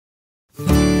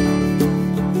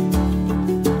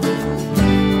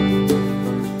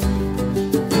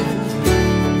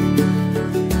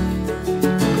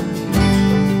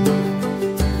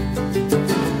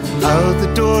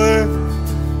door.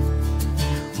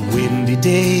 Windy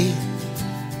day,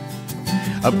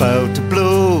 about to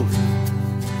blow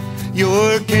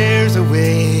your cares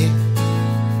away.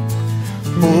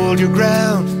 Hold your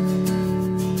ground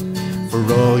for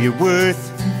all you're worth.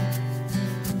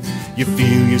 You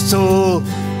feel your soul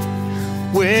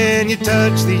when you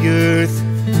touch the earth.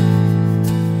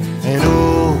 And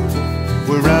oh,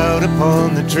 we're out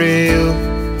upon the trail,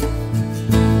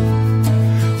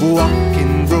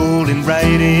 walking, rolling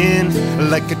right in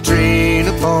like a train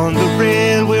upon the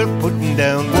rail. We're putting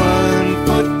down one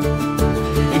foot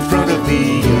in front of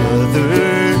the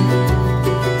other.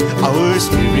 Our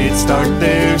spirits start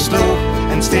their slow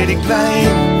and steady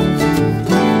climb,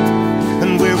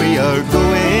 and where we are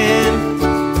going,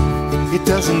 it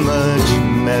doesn't much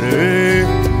matter.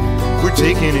 We're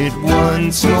taking it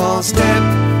one small step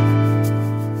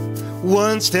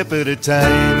at a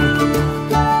time.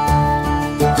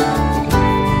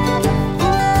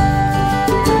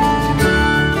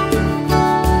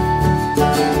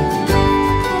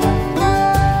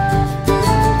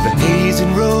 The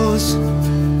hazing rose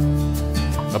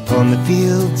upon the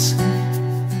fields,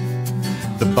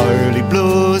 the barley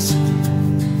blows,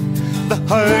 the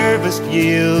harvest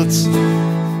yields.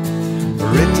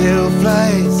 Red-tail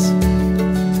flies,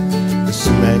 the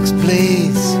sumacs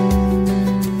blaze,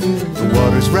 the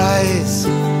waters rise,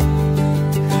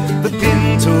 the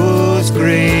pintos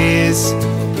graze,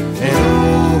 and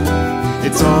oh,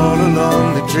 it's all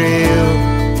along the trail.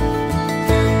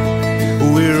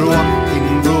 We're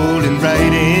walking, rolling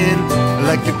right in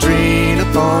like a train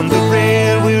upon the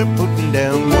rail. We're putting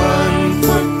down one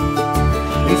foot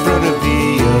in front of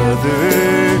the other.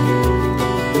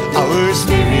 Our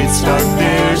spirits start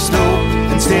their slow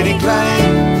and steady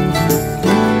climb,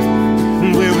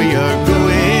 and where we are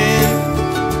going,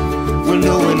 we'll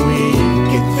know when we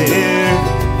get there.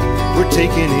 We're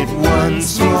taking it one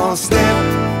small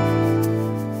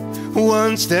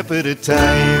step at a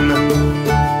time.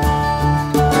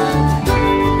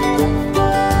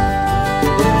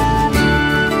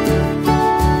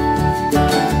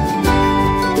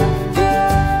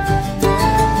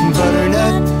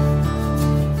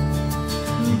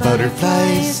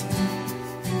 Butterflies,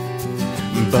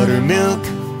 buttermilk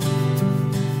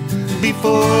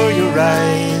before your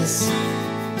eyes.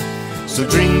 So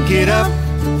drink it up,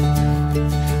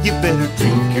 you better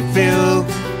drink your fill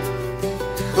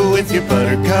with your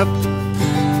buttercup,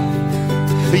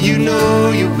 you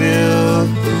know you will.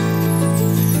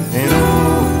 And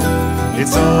oh,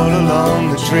 it's all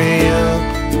along the trail.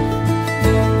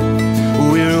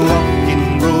 We're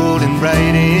walking, rolling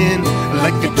right in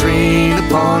like a train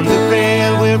upon the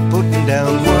rail. We're putting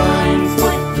down one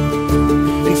foot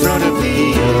in front of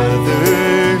the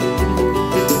other.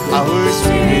 Our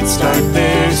spirits start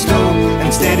their slow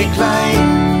and steady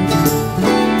climb,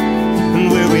 and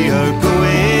where we are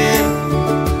going,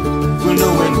 we'll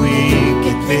know when we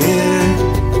get there.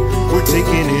 We're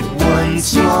taking it one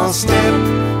small step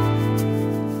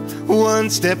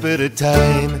at a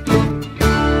time.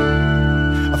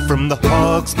 From the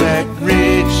Hog's Back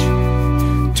Ridge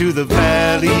to the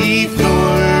valley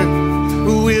floor,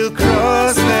 we'll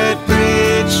cross that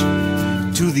bridge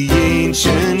to the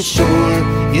ancient shore.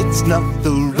 It's not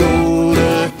the road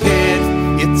ahead,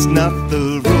 it's not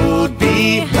the road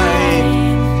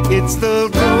behind, it's the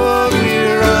road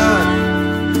we're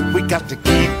on. We got to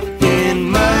keep in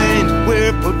mind,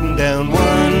 we're putting down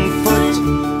one foot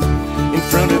in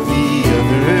front of the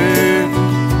other.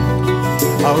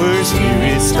 Our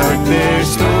spirits start their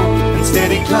slow and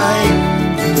steady climb.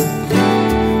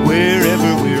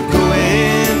 Wherever we're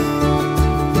going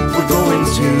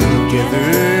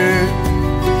together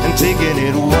and taking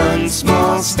it one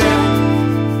small step.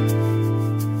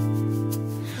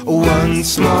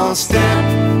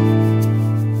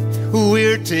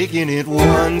 We're taking it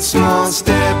one small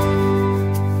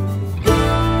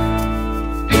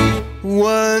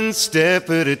step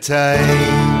at a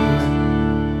time.